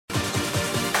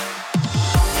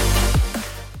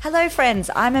Hello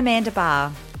friends, I'm Amanda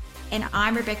Barr. And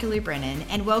I'm Rebecca Liu-Brennan,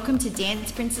 and welcome to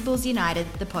Dance Principles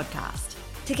United, the podcast.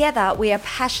 Together, we are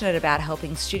passionate about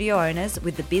helping studio owners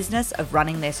with the business of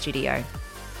running their studio.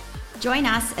 Join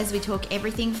us as we talk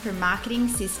everything from marketing,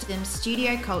 systems,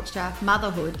 studio culture,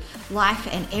 motherhood,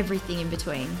 life, and everything in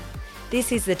between.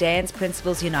 This is the Dance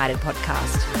Principles United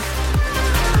podcast.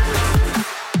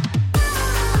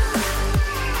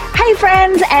 Hey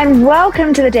friends, and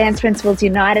welcome to the Dance Principles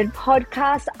United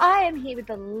podcast. I am here with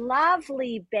the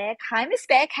lovely Beck. Hi, Miss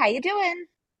Beck. How you doing?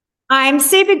 I'm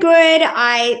super good.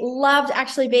 I loved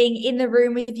actually being in the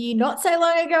room with you not so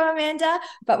long ago, Amanda,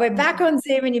 but we're back on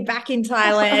Zoom and you're back in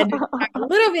Thailand, which I'm a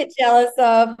little bit jealous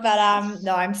of, but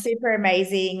no, I'm super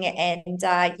amazing. And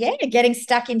getting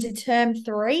stuck into term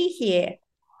 3 here.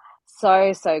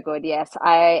 So good. Yes,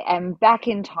 I am back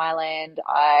in Thailand.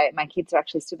 My kids are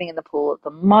actually swimming in the pool at the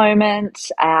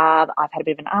moment. I've had a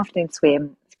bit of an afternoon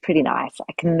swim. It's pretty nice.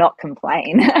 I cannot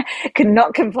complain.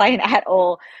 Cannot complain at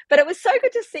all. But it was so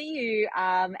good to see you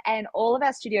and all of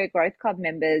our Studio Growth Club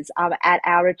members at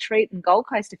our retreat in Gold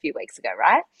Coast a few weeks ago,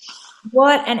 right?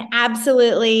 What an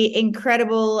absolutely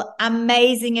incredible,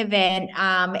 amazing event.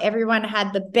 Everyone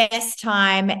had the best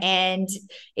time and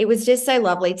it was just so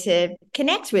lovely to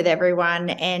connect with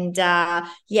everyone. And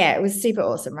it was super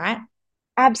awesome, right?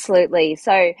 Absolutely.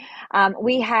 So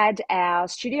we had our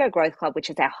Studio Growth Club, which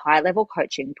is our high-level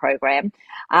coaching program.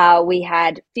 We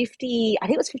had 50, I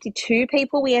think it was 52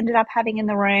 people we ended up having in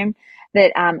the room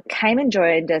that came and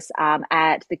joined us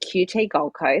at the QT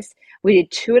Gold Coast. We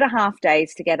did 2.5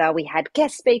 days together. We had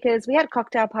guest speakers. We had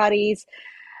cocktail parties.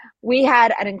 We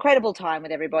had an incredible time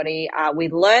with everybody. We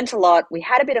learned a lot. We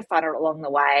had a bit of fun along the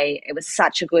way. It was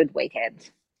such a good weekend.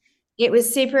 It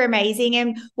was super amazing.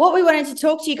 And what we wanted to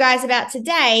talk to you guys about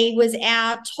today was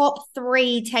our top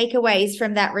 3 takeaways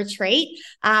from that retreat,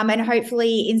 and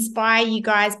hopefully inspire you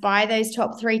guys by those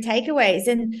top 3 takeaways.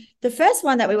 And the first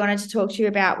one that we wanted to talk to you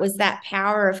about was that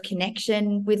power of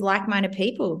connection with like-minded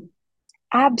people.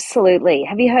 Absolutely.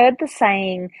 Have you heard the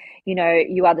saying,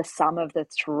 you are the sum of the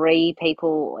 3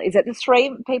 people? Is it the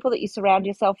 3 people that you surround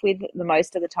yourself with the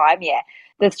most of the time? Yeah,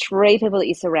 the 3 people that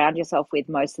you surround yourself with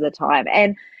most of the time.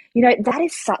 And that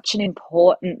is such an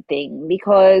important thing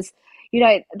because,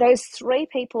 those 3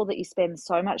 people that you spend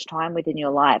so much time with in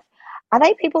your life, are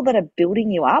they people that are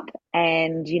building you up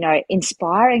and,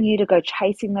 inspiring you to go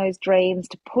chasing those dreams,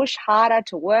 to push harder,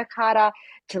 to work harder,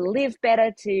 to live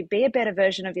better, to be a better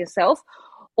version of yourself?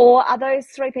 Or are those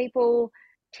 3 people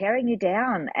tearing you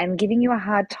down and giving you a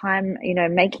hard time,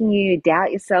 making you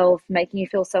doubt yourself, making you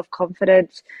feel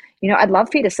self-confident? I'd love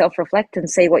for you to self-reflect and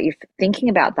see what you're thinking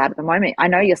about that at the moment. I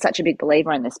know you're such a big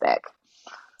believer in this, Beck.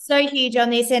 So huge on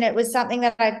this, and it was something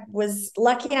that I was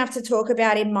lucky enough to talk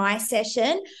about in my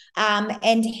session,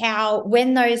 and how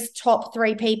when those top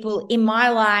 3 people in my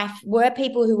life were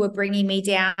people who were bringing me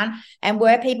down and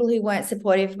were people who weren't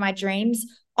supportive of my dreams,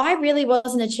 I really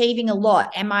wasn't achieving a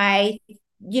lot, and my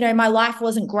life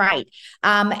wasn't great.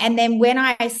 And then when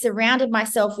I surrounded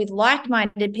myself with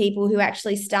like-minded people who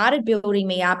actually started building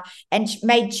me up and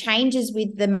made changes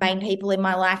with the main people in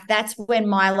my life, that's when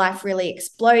my life really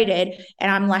exploded. And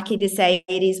I'm lucky to say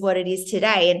it is what it is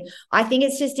today. And I think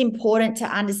it's just important to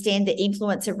understand the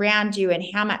influence around you and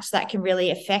how much that can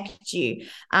really affect you.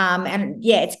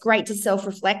 It's great to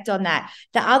self-reflect on that.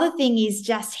 The other thing is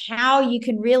just how you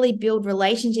can really build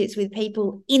relationships with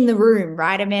people in the room,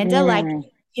 right, Amanda?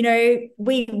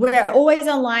 We're always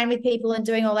online with people and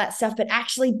doing all that stuff, but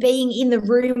actually being in the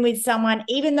room with someone,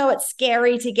 even though it's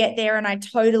scary to get there, and I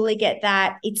totally get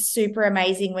that, it's super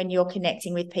amazing when you're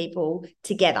connecting with people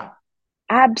together.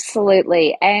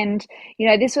 Absolutely. And,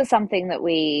 this was something that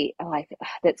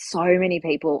that so many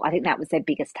people, I think that was their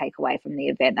biggest takeaway from the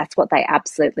event. That's what they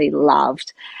absolutely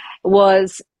loved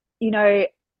was,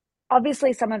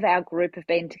 obviously, some of our group have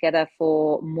been together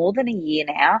for more than a year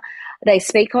now. They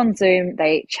speak on Zoom,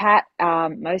 they chat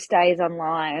most days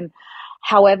online.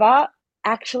 However,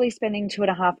 actually spending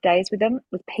 2.5 days with them,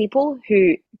 with people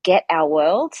who get our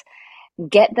world,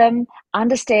 get them,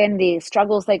 understand the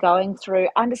struggles they're going through,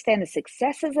 understand the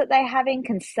successes that they're having,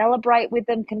 can celebrate with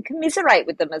them, can commiserate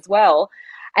with them as well.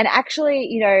 And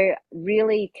actually,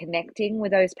 really connecting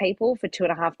with those people for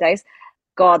 2.5 days,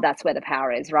 God, that's where the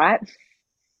power is, right?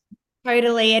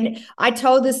 Totally. And I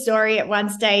told the story at one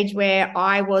stage where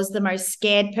I was the most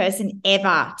scared person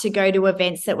ever to go to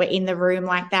events that were in the room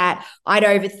like that. I'd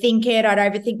overthink it. I'd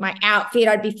overthink my outfit.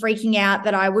 I'd be freaking out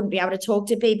that I wouldn't be able to talk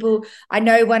to people. I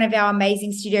know one of our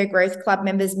amazing Studio Growth Club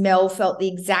members, Mel, felt the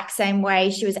exact same way.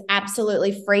 She was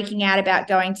absolutely freaking out about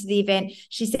going to the event.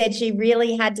 She said she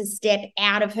really had to step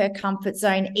out of her comfort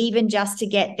zone, even just to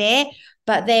get there.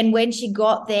 But then when she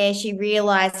got there, she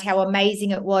realized how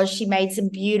amazing it was. She made some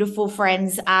beautiful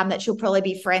friends that she'll probably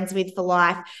be friends with for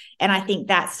life. And I think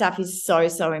that stuff is so,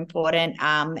 so important.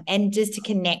 And just to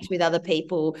connect with other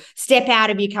people, step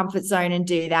out of your comfort zone and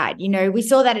do that. We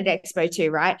saw that at Expo too,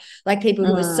 right? Like people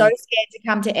who were so Mm. scared to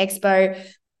come to Expo,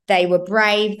 they were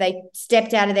brave, they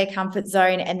stepped out of their comfort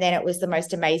zone, and then it was the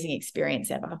most amazing experience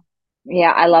ever.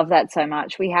 Yeah, I love that so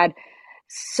much. We had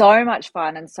so much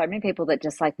fun and so many people that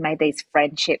just like made these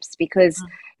friendships because,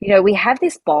 we have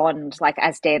this bond like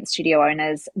as dance studio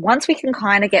owners. Once we can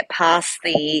kind of get past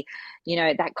the,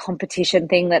 that competition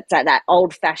thing, that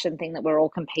old fashioned thing that we're all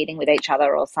competing with each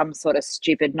other or some sort of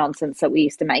stupid nonsense that we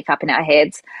used to make up in our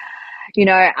heads, you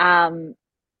know, um,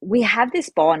 we have this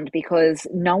bond because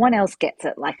no one else gets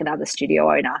it like another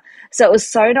studio owner. So it was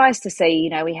so nice to see,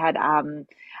 we had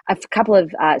a couple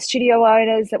of studio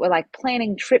owners that were like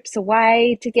planning trips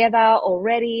away together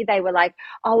already. They were like,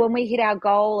 oh, when we hit our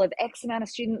goal of X amount of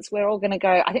students, we're all going to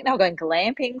go. I think they were going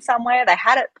glamping somewhere. They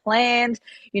had it planned.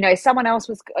 Someone else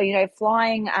was,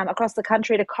 flying across the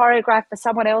country to choreograph for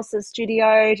someone else's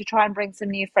studio to try and bring some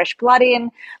new fresh blood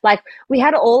in. Like we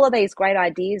had all of these great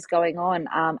ideas going on.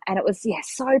 And it was, yeah,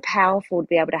 so powerful to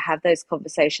be able to have those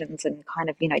conversations and kind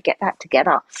of, get that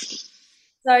together.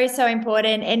 So, so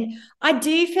important. And I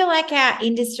do feel like our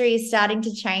industry is starting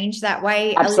to change that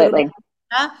way a little bit.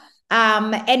 Absolutely.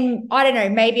 And I don't know,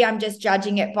 maybe I'm just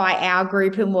judging it by our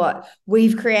group and what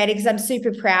we've created because I'm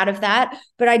super proud of that.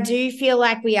 But I do feel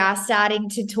like we are starting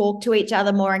to talk to each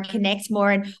other more and connect more.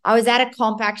 And I was at a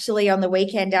comp actually on the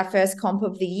weekend, our first comp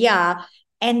of the year,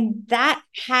 and that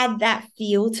had that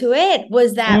feel to it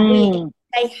was that Mm.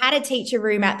 they had a teacher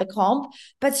room at the comp,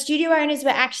 but studio owners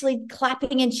were actually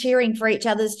clapping and cheering for each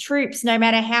other's troops, no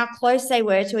matter how close they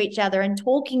were to each other and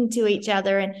talking to each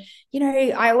other. And,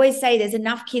 I always say there's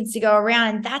enough kids to go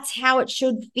around, and that's how it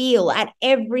should feel at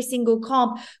every single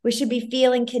comp. We should be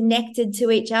feeling connected to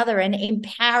each other and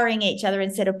empowering each other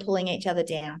instead of pulling each other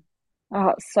down.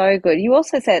 Oh, so good. You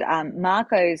also said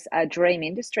Marco's Dream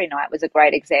Industry Night was a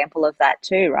great example of that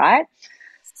too, right?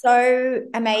 So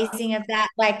amazing of that.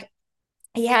 Like,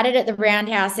 he had it at the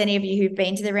Roundhouse. Any of you who've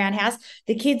been to the Roundhouse,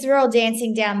 the kids were all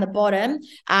dancing down the bottom,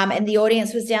 and the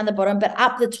audience was down the bottom, but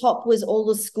up the top was all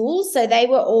the schools. So they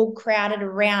were all crowded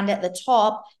around at the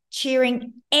top,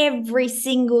 cheering every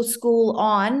single school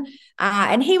on.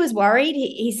 And he was worried.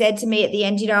 He said to me at the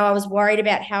end, I was worried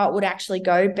about how it would actually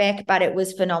go, Beck, but it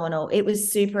was phenomenal. It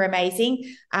was super amazing.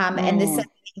 And the Mm.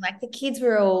 like the kids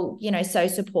were all, so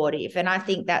supportive. And I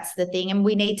think that's the thing. And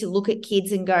we need to look at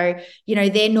kids and go,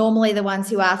 they're normally the ones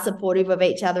who are supportive of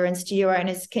each other, and studio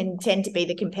owners can tend to be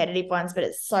the competitive ones, but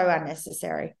it's so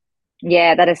unnecessary.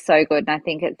 Yeah, that is so good. And I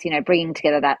think it's, bringing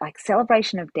together that like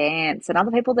celebration of dance and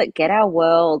other people that get our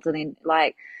world and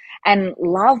and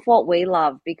love what we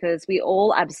love because we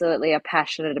all absolutely are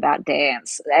passionate about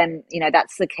dance. And,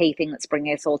 that's the key thing that's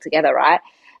bringing us all together, right?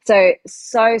 So,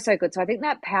 so, so good. So I think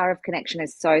that power of connection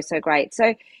is so, so great.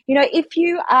 So, if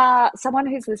you are someone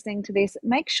who's listening to this,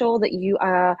 make sure that you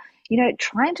are,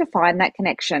 trying to find that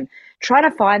connection, trying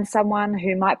to find someone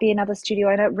who might be another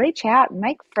studio owner, reach out,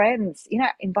 make friends,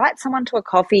 invite someone to a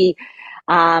coffee,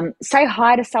 say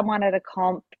hi to someone at a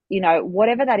comp,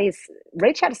 whatever that is,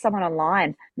 reach out to someone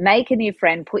online, make a new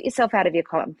friend, put yourself out of your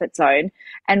comfort zone,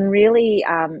 and really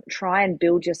try and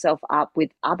build yourself up with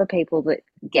other people that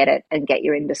get it and get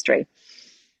your industry.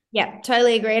 Yeah,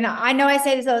 totally agree. And I know I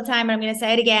say this all the time, but I'm going to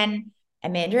say it again.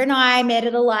 Amanda and I met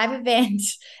at a live event,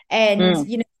 and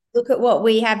Mm. look at what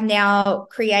we have now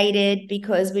created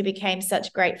because we became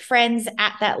such great friends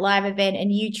at that live event.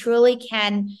 And you truly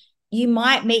can, you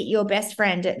might meet your best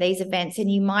friend at these events,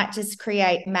 and you might just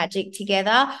create magic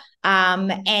together.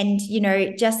 And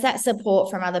just that support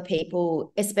from other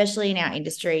people, especially in our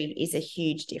industry, is a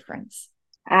huge difference.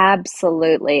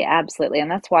 Absolutely, absolutely. And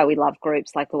that's why we love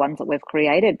groups like the ones that we've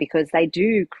created because they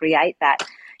do create that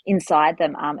inside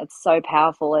them. It's so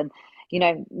powerful. And,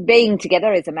 being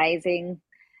together is amazing,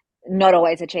 not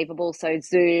always achievable. So,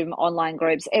 Zoom, online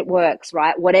groups, it works,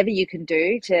 right? Whatever you can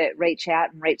do to reach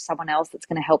out and reach someone else that's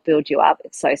going to help build you up,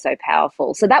 it's so, so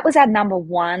powerful. So, that was our number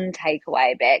one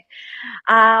takeaway, Beck.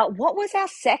 What was our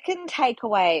second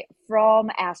takeaway from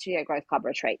our Studio Growth Club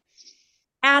retreat?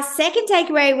 Our second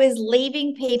takeaway was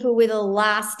leaving people with a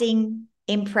lasting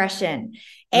impression.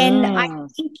 And I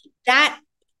Mm. think that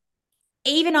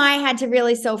even I had to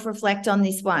really self-reflect on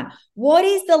this one. What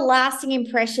is the lasting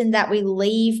impression that we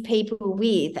leave people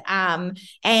with? And,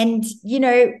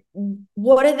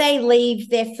 what do they leave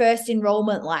their first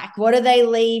enrollment like? What do they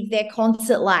leave their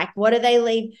concert like? What do they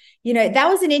leave? That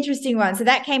was an interesting one. So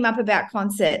that came up about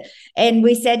concert. And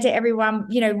we said to everyone,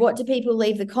 what do people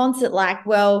leave the concert like?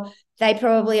 Well, they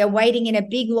probably are waiting in a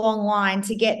big long line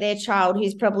to get their child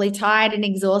who's probably tired and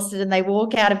exhausted, and they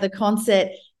walk out of the concert.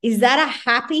 Is that a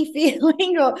happy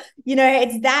feeling? Or,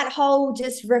 it's that whole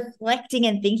just reflecting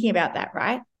and thinking about that,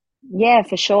 right? Yeah,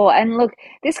 for sure. And look,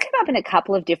 this came up in a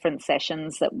couple of different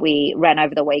sessions that we ran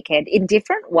over the weekend in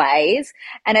different ways.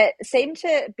 And it seemed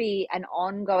to be an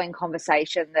ongoing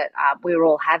conversation that we were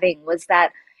all having was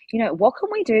that, what can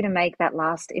we do to make that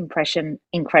last impression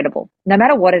incredible, no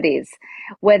matter what it is?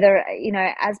 Whether,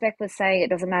 as Beck was saying, it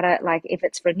doesn't matter, like if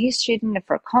it's for a new student, or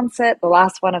for a concert, the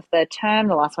last one of the term,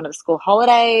 the last one of the school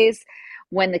holidays,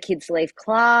 when the kids leave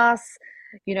class,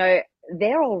 you know,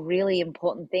 they're all really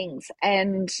important things.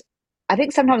 And I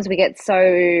think sometimes we get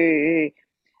so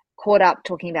caught up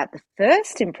talking about the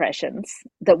first impressions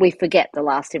that we forget the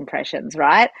last impressions,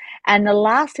 right? And the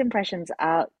last impressions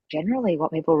are generally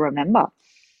what people remember.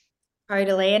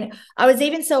 Totally. And I was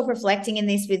even self-reflecting in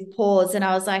this with pause, and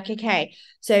I was like, okay,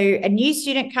 so a new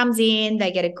student comes in,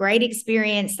 they get a great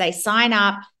experience, they sign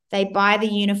up, they buy the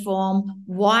uniform.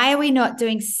 Why are we not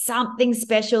doing something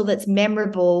special that's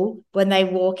memorable when they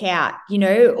walk out, or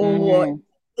Mm.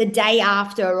 the day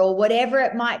after, or whatever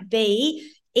it might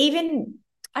be? Even,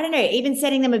 I don't know, even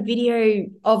sending them a video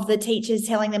of the teachers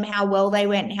telling them how well they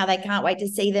went and how they can't wait to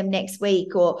see them next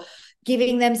week, or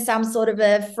giving them some sort of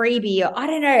a freebie, or I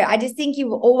don't know. I just think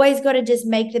you've always got to just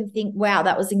make them think, wow,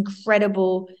 that was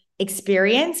incredible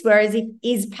experience. Whereas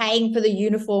is paying for the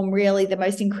uniform really the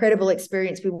most incredible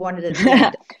experience we wanted at the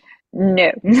end?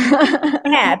 No.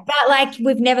 Yeah, but like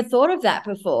we've never thought of that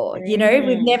before. We've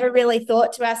Mm. never really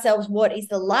thought to ourselves, what is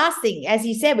the last thing? As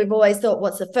you said, we've always thought,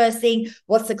 what's the first thing?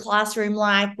 What's the classroom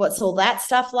like? What's all that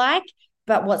stuff like?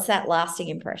 But what's that lasting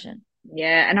impression?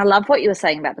 Yeah, and I love what you were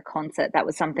saying about the concert. That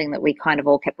was something that we kind of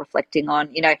all kept reflecting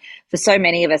on. For so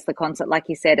many of us, the concert, like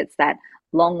you said, it's that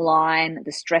long line,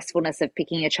 the stressfulness of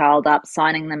picking your child up,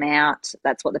 signing them out.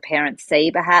 That's what the parents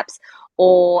see, perhaps.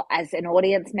 Or as an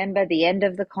audience member, the end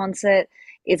of the concert,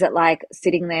 is it like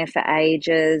sitting there for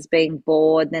ages, being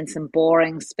bored, then some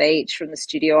boring speech from the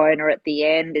studio owner at the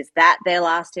end? Is that their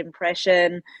last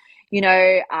impression? You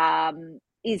know,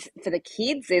 is for the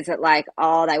kids, is it like,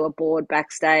 oh, they were bored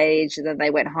backstage and then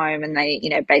they went home and they,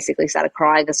 basically started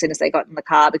crying as soon as they got in the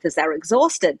car because they were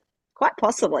exhausted? Quite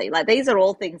possibly. Like these are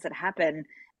all things that happen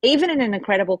even in an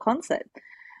incredible concert.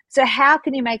 So how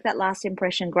can you make that last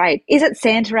impression great? Is it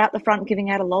Santa out the front giving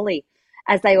out a lolly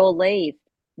as they all leave?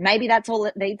 Maybe that's all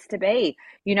it needs to be.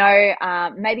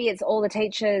 Maybe it's all the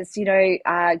teachers,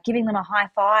 giving them a high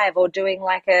five or doing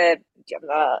like a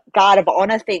guard of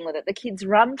honor thing that the kids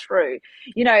run through.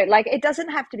 Like it doesn't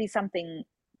have to be something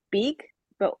big,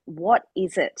 but what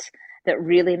is it that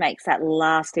really makes that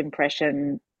last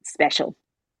impression special?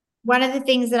 One of the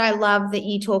things that I love that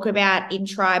you talk about in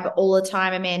Tribe all the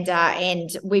time, Amanda, and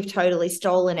we've totally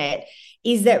stolen it,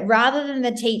 is that rather than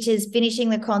the teachers finishing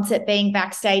the concert being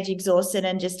backstage exhausted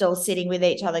and just all sitting with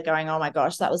each other going, oh my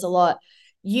gosh, that was a lot,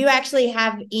 you actually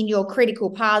have in your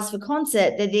critical paths for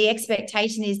concert that the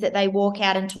expectation is that they walk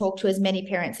out and talk to as many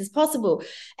parents as possible.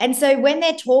 And so when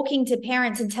they're talking to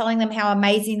parents and telling them how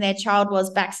amazing their child was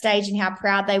backstage and how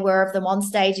proud they were of them on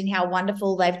stage and how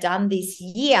wonderful they've done this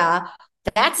year,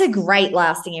 that's a great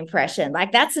lasting impression.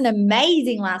 Like that's an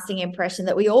amazing lasting impression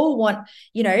that we all want,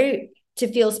 to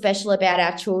feel special about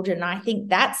our children. And I think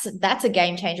that's a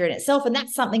game changer in itself. And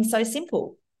that's something so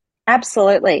simple.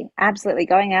 Absolutely. Absolutely.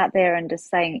 Going out there and just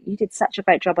saying, you did such a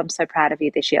great job. I'm so proud of you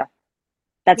this year.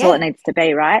 That's all it Yeah. needs to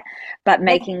be, right? But Yeah.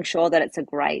 making sure that it's a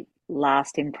great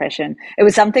last impression. It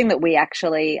was something that we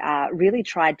actually really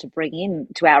tried to bring in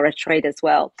to our retreat as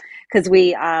well, because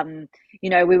we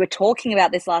were talking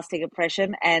about this lasting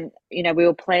impression, and we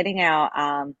were planning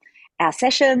our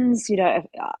sessions.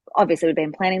 Obviously we've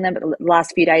been planning them, but the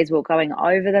last few days we were going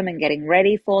over them and getting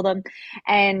ready for them,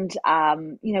 and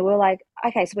we were like,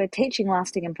 okay, so we're teaching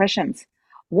lasting impressions.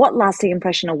 What lasting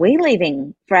impression are we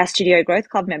leaving for our Studio Growth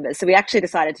Club members? So we actually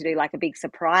decided to do like a big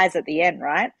surprise at the end,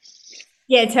 right?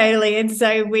 Yeah, totally. And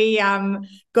so we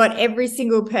got every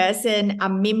single person a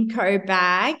Mimco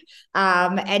bag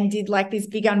and did like this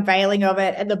big unveiling of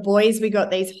it. And the boys, we got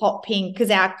these hot pink,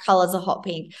 because our colors are hot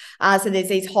pink. So there's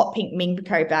these hot pink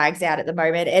Mimco bags out at the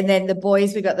moment. And then the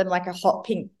boys, we got them like a hot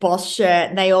pink Boss shirt,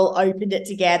 and they all opened it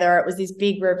together. It was this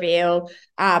big reveal.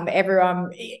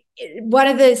 Everyone, one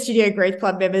of the Studio Growth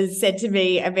Club members said to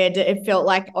me, Amanda, it felt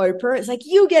like Oprah. It's like,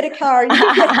 you get a car, you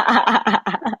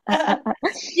get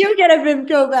you get a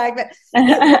Vimco bag. But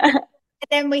it was,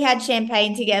 then we had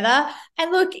champagne together.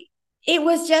 And look, it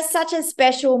was just such a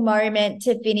special moment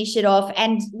to finish it off.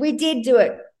 And we did do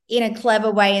it in a clever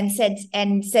way and said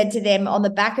to them on the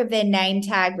back of their name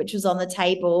tag, which was on the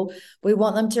table, we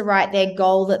want them to write their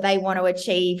goal that they want to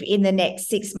achieve in the next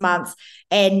 6 months,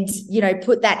 and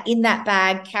put that in that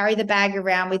bag, carry the bag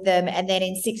around with them, and then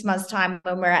in 6 months time,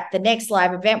 when we're at the next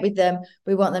live event with them,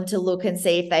 we want them to look and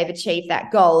see if they've achieved that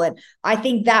goal. And I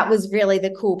think that was really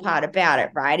the cool part about it,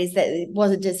 right, is that it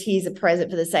wasn't just here's a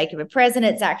present for the sake of a present.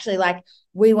 It's actually like,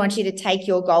 we want you to take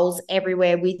your goals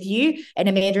everywhere with you. And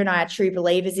Amanda and I are true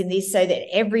believers in this, so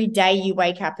that every day you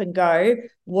wake up and go,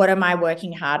 what am I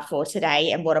working hard for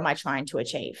today? And what am I trying to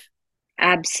achieve?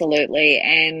 Absolutely.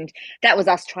 And that was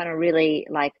us trying to really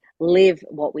like live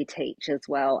what we teach as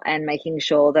well, and making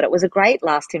sure that it was a great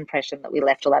last impression that we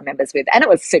left all our members with. And it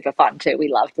was super fun too. We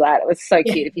loved that. It was so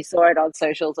Yeah. cute. If you saw it on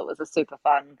socials, it was a super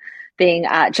fun thing.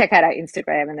 Check out our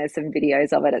Instagram and there's some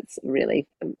videos of it. It's really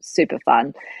super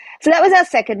fun. So that was our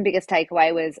second biggest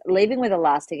takeaway, was leaving with a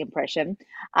lasting impression.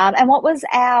 And what was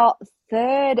our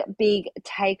third big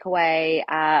takeaway,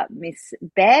 Miss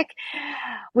Beck?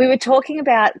 We were talking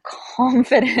about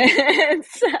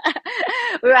confidence.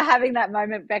 We were having that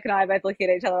moment, Beck and I are both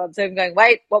looking at each other on Zoom going,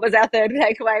 wait, what was our third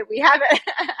takeaway? We have it.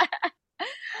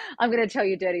 I'm going to tell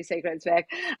you dirty secrets, Beck.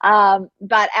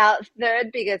 But our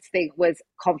third biggest thing was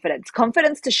confidence.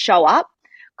 Confidence to show up,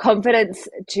 confidence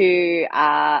to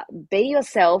be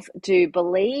yourself, to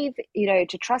believe,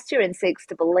 to trust your instincts,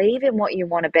 to believe in what you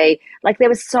want to be. Like, there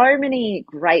were so many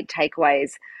great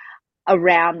takeaways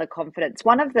around the confidence.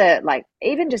 One of the, like,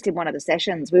 even just in one of the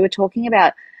sessions, we were talking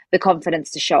about the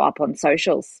confidence to show up on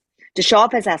socials, to show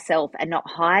up as ourselves and not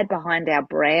hide behind our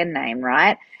brand name,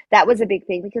 right? That was a big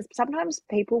thing, because sometimes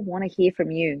people want to hear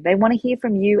from you. They want to hear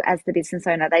from you as the business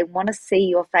owner. They want to see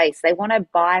your face. They want to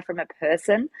buy from a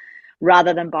person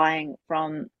rather than buying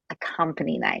from a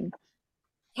company name.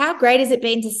 How great has it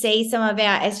been to see some of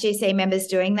our SGC members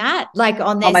doing that, like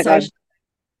on Oh their my God. social?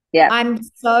 Yeah. I'm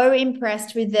so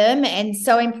impressed with them, and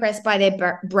so impressed by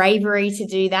their bravery to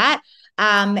do that,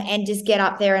 and just get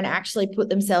up there and actually put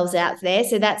themselves out there.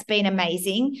 So that's been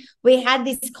amazing. We had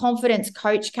this confidence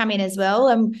coach come in as well,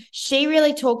 and she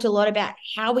really talked a lot about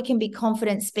how we can be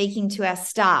confident speaking to our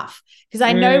staff. Because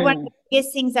I know one of Mm. the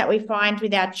biggest things that we find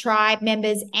with our tribe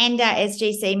members and our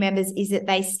SGC members is that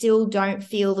they still don't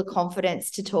feel the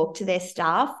confidence to talk to their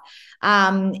staff.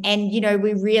 And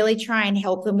we really try and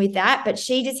help them with that. But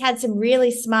she just had some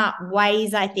really smart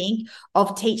ways, I think,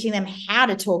 of teaching them how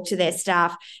to talk to their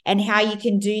staff and how you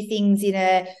can do things in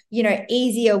a,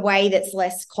 easier way that's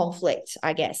less conflict,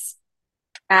 I guess.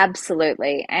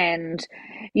 Absolutely. And,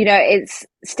 it's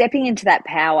stepping into that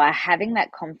power, having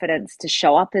that confidence to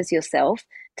show up as yourself,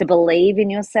 to believe in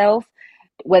yourself,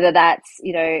 whether that's,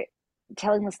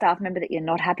 telling the staff member that you're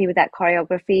not happy with that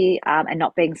choreography, and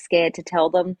not being scared to tell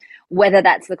them, whether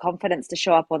that's the confidence to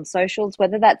show up on socials,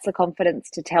 whether that's the confidence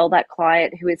to tell that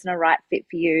client who isn't a right fit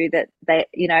for you that that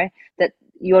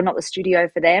you're not the studio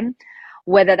for them,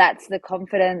 whether that's the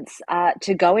confidence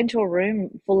to go into a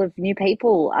room full of new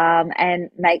people, and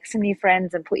make some new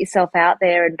friends and put yourself out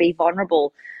there and be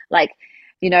vulnerable. Like,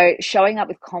 showing up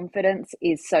with confidence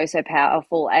is so, so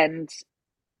powerful. And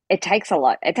it takes a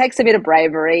lot. It takes a bit of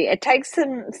bravery. It takes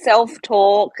some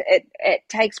self-talk. It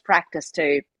takes practice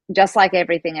too. Just like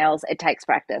everything else, it takes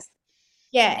practice.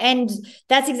 Yeah, and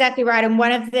that's exactly right. And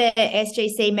one of the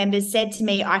SGC members said to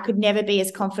me, I could never be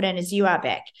as confident as you are,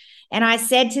 Beck. And I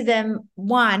said to them,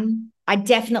 one, I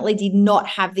definitely did not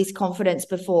have this confidence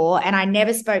before. And I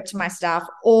never spoke to my staff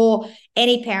or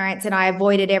any parents, and I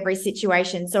avoided every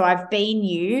situation. So I've been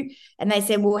you. And they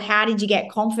said, well, how did you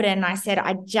get confident? And I said,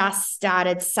 I just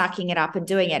started sucking it up and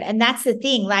doing it. And that's the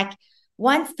thing. Like,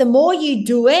 once the more you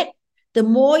do it, the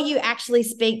more you actually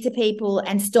speak to people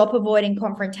and stop avoiding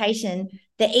confrontation,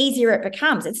 the easier it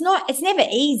becomes. It's never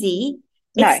easy.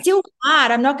 It's No. still hard.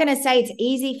 I'm not going to say it's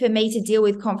easy for me to deal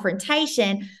with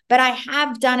confrontation, but I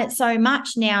have done it so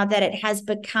much now that it has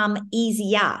become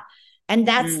easier. And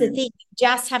that's the Mm. thing. You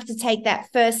just have to take that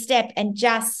first step and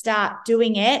just start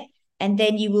doing it. And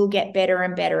then you will get better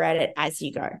and better at it as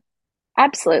you go.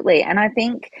 Absolutely. And I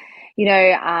think,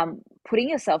 putting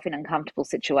yourself in uncomfortable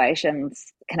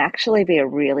situations can actually be a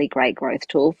really great growth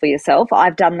tool for yourself.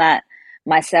 I've done that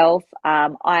myself.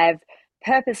 I've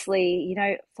purposely,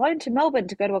 flown to Melbourne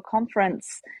to go to a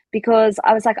conference because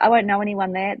I was like, I won't know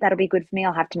anyone there. That'll be good for me.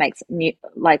 I'll have to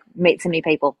meet some new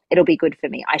people. It'll be good for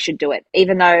me. I should do it.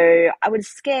 Even though I was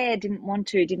scared, didn't want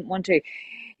to.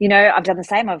 I've done the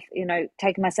same. I've,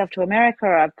 taken myself to America.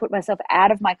 I've put myself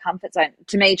out of my comfort zone.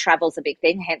 To me, travel's a big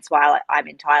thing, hence why I'm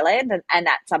in Thailand. And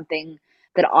that's something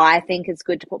that I think is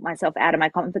good, to put myself out of my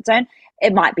comfort zone.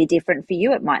 It might be different for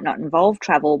you. It might not involve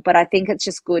travel, but I think it's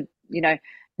just good,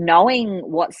 knowing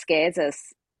what scares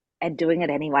us and doing it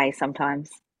anyway sometimes.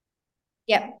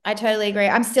 Yep, I totally agree.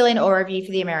 I'm still in awe of you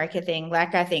for the America thing.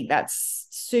 Like, I think that's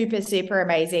super, super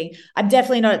amazing. I'm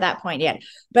definitely not at that point yet,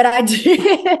 but I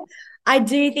do. I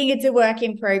do think it's a work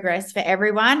in progress for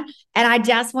everyone. And I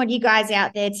just want you guys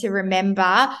out there to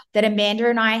remember that Amanda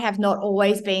and I have not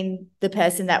always been the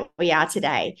person that we are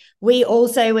today. We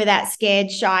also were that scared,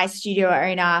 shy studio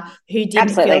owner who didn't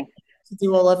feel Absolutely. to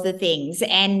do all of the things.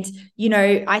 And,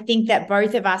 I think that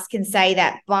both of us can say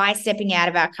that by stepping out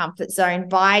of our comfort zone,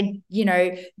 by,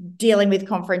 dealing with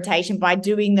confrontation, by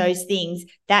doing those things,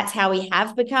 that's how we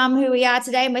have become who we are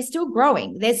today. And we're still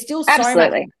growing. There's still so much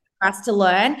Absolutely. for us to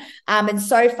learn, and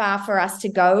so far for us to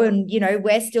go. And,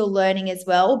 we're still learning as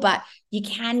well, but you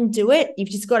can do it. You've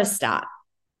just got to start.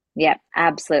 Yeah,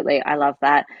 absolutely. I love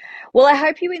that. Well, I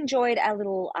hope you enjoyed our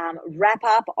little wrap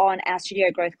up on our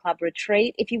Studio Growth Club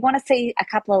retreat. If you want to see a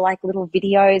couple of little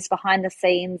videos behind the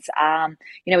scenes,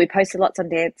 we posted lots on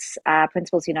Dance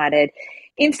Principles United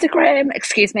Instagram,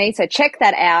 excuse me. So check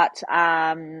that out,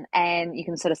 and you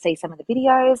can sort of see some of the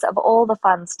videos of all the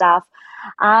fun stuff.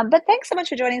 But thanks so much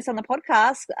for joining us on the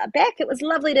podcast, Beck. It was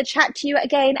lovely to chat to you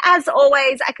again. As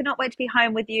always, I cannot wait to be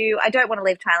home with you. I don't want to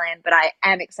leave Thailand, but I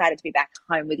am excited to be back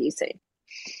home with you soon.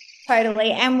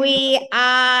 Totally. And we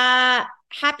are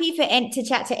happy to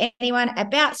chat to anyone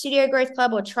about Studio Growth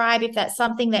Club or Tribe. If that's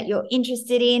something that you're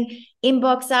interested in,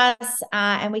 inbox us,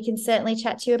 and we can certainly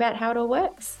chat to you about how it all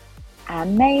works.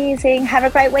 Amazing. Have a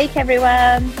great week,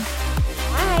 everyone.